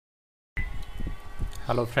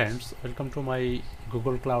Hello friends, welcome to my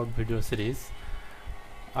Google Cloud video series.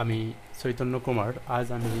 আমি চৈতন্য কুমার।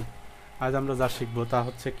 আজ আমরা যা শিখব তা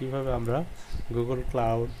হচ্ছে কিভাবে আমরা Google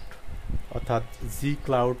Cloud অর্থাৎ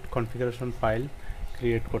gcloud কনফিগারেশন ফাইল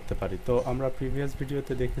ক্রিয়েট করতে পারি। তো আমরা প্রিভিয়াস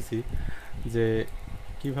ভিডিওতে দেখেছি যে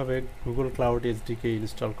কিভাবে Google Cloud SDK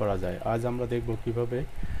ইনস্টল করা যায়। আজ আমরা দেখব কিভাবে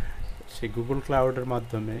সেই Google Cloud এর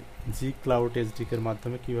মাধ্যমে gcloud SDK এর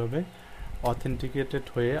মাধ্যমে কিভাবে অথেন্টিকেটেড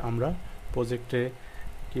হয়ে আমরা প্রজেক্টে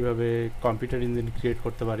কিভাবে কম্পিউটার ইঞ্জিন ক্রিয়েট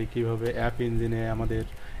করতে পারি, কিভাবে অ্যাপ ইঞ্জিনে আমাদের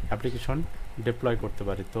অ্যাপ্লিকেশন ডিপ্লয় করতে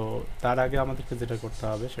পারি। তো তার আগে আমাদেরকে যেটা করতে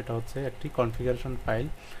হবে সেটা হচ্ছে একটি কনফিগারেশন ফাইল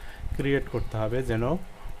ক্রিয়েট করতে হবে, যেন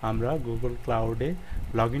আমরা গুগল ক্লাউডে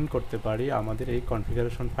লগ ইন করতে পারি আমাদের এই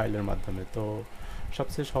কনফিগারেশন ফাইলের মাধ্যমে। তো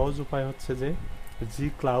সবচেয়ে সহজ উপায় হচ্ছে যে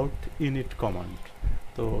gcloud init কমান্ড।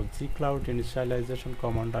 তো gcloud ইনিশিয়ালাইজেশন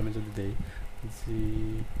কমান্ড আমি যদি দেই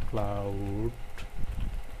gcloud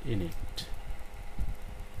init,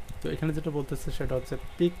 তো এখানে যেটা বলতেছে সেটা হচ্ছে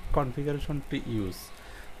পিক কনফিগারেশন টু ইউজ।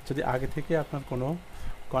 যদি আগে থেকে আপনার কোনো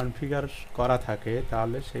কনফিগার করা থাকে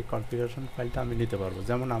তাহলে সেই কনফিগারেশন ফাইলটা আমি নিতে পারবো।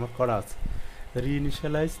 যেমন আমার করা আছে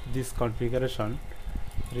রিইনিশিয়ালাইজ this configuration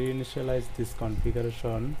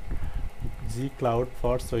gcloud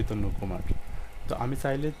for Chaitanya Kumar. তো আমি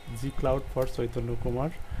চাইলে gcloud ফর চৈতন্য কুমার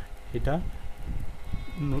এটা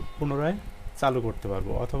পুনরায় চালু করতে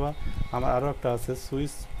পারবো, অথবা আমার আরও একটা আছে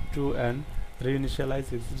switch to and reinitialize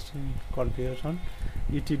existing configuration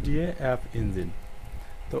etda app engine।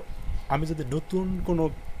 তো আমি যদি নতুন কোনো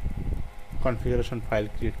কনফিগারেশন ফাইল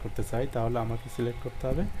ক্রিয়েট করতে চাই তাহলে আমাকে সিলেক্ট করতে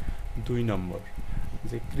হবে 2 নম্বর,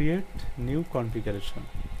 যে ক্রিয়েট নিউ কনফিগারেশন।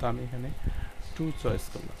 তো আমি এখানে 2 চয়েস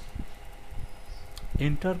করলাম।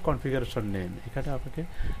 এন্টার কনফিগারেশন নেম, এখানে আপনাকে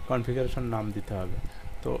কনফিগারেশন নাম দিতে হবে।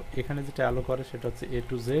 তো এখানে যেটা অ্যালো করে সেটা হচ্ছে A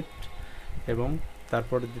to Z, এবং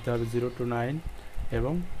তারপরে দিতে হবে 0 to 9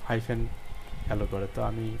 এবং হাইফেন অ্যালো করে। তো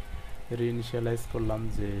আমি রিইনিশিয়ালাইজ করলাম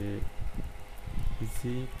যে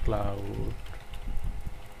gcloud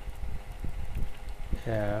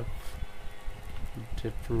app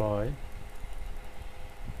deploy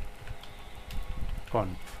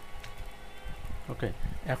conf। ওকে,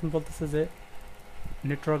 এখন বলতেছে যে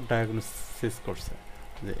নেটওয়ার্ক ডায়াগনোসিস করছে,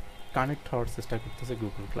 যে কানেক্ট হওয়ার চেষ্টা করতেছে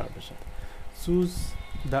গুগল ক্লাউডের সাথে। Choose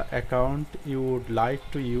the account you would like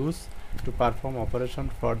to use to perform operation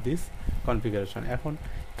for this configuration. এখন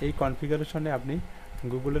এই কনফিগারেশনে আপনি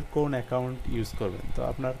গুগলের কোন অ্যাকাউন্ট ইউজ করবেন। তো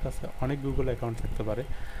আপনার কাছে অনেক গুগল অ্যাকাউন্ট থাকতে পারে।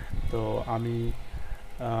 তো আমি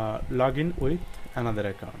log in with another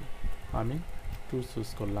account আমি চুজ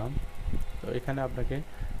করলাম। তো এখানে আপনাকে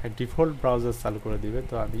এক ডিফল্ট ব্রাউজার চালু করে দিবে।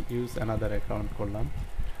 তো আমি ইউজ অ্যানাদার অ্যাকাউন্ট করলাম,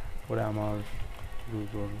 করে আমার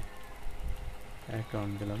গুগল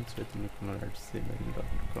অ্যাকাউন্ট দিলাম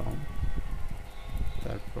চৈতন্যকুমার@gmail.com।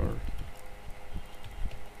 তারপর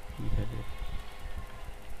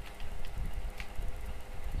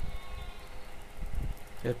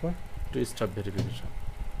এরপর টু স্টেপ ভেরিফিকেশন।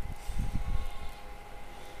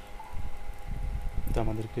 তো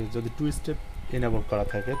আমাদেরকে যদি 2 স্টেপ এনেবল করা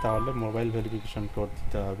থাকে তাহলে মোবাইল ভেরিফিকেশন কোড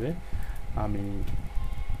দিতে হবে। আমি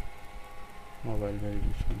মোবাইল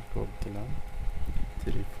ভেরিফিকেশন কোড দিলাম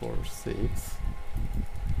 346,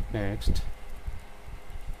 নেক্সট।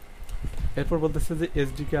 এরপর বলতেছে যে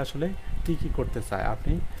এসডিকে আসলে কি কি করতে চায়,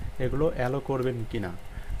 আপনি এগুলো অ্যালো করবেন কিনা।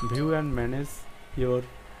 View and manage your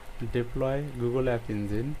deploy Google app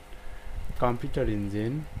engine, computer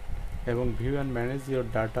engine, এবং view and manage your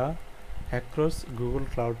data across Google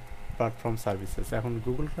cloud platform services. এখন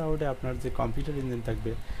গুগল ক্লাউডে আপনার যে কম্পিউটার ইঞ্জিন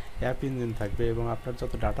থাকবে, অ্যাপ ইঞ্জিন থাকবে, এবং আপনার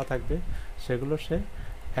যত ডাটা থাকবে সেগুলো সে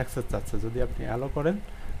অ্যাক্সেস চাচ্ছে। যদি আপনি অ্যালো করেন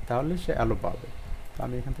তাহলে সে অ্যালো পাবে। তো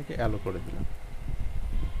আমি এখান থেকে অ্যালো করে দিলাম।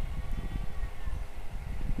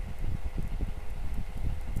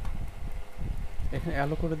 এখানে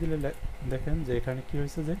অ্যালো করে দিলে দেখেন যে এখানে কি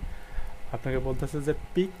হয়েছে, যে আপনাকে বলতেছে যে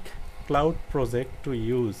pick cloud project to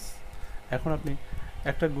use. এখন আপনি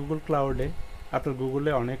একটা গুগল ক্লাউডে আপনার গুগলে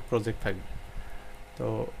অনেক প্রজেক্ট থাকবে, তো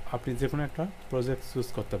আপনি যে কোনো একটা প্রজেক্ট চুজ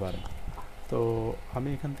করতে পারেন। তো আমি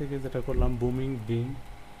এখান থেকে যেটা করলাম booming being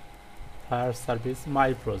fire service my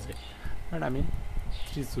project, আর আমি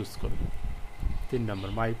 3 চুজ করব। 3 নম্বর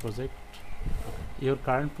my project, your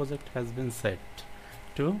current project has been set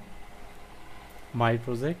to my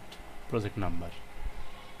project number.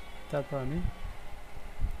 তারপর আমি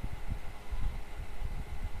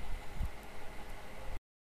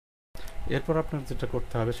এরপর আপনার যেটা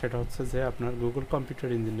করতে হবে সেটা হচ্ছে যে আপনার গুগল কম্পিউটার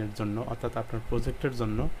ইঞ্জিনের জন্য অর্থাৎ আপনার প্রজেক্টের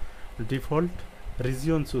জন্য ডিফল্ট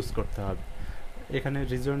রিজিয়ন চুজ করতে হবে। এখানে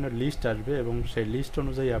রিজিয়নের লিস্ট আসবে এবং সেই লিস্ট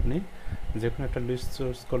অনুযায়ী আপনি যে কোনো একটা লিস্ট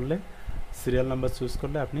চুজ করলে, সিরিয়াল নাম্বার চুজ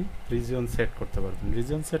করলে আপনি রিজিয়ন সেট করতে পারবেন।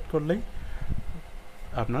 রিজিয়ন সেট করলেই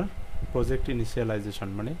আপনার প্রজেক্ট ইনিশিয়ালাইজেশন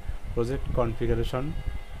মানে প্রজেক্ট কনফিগারেশন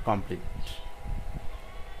কমপ্লিট।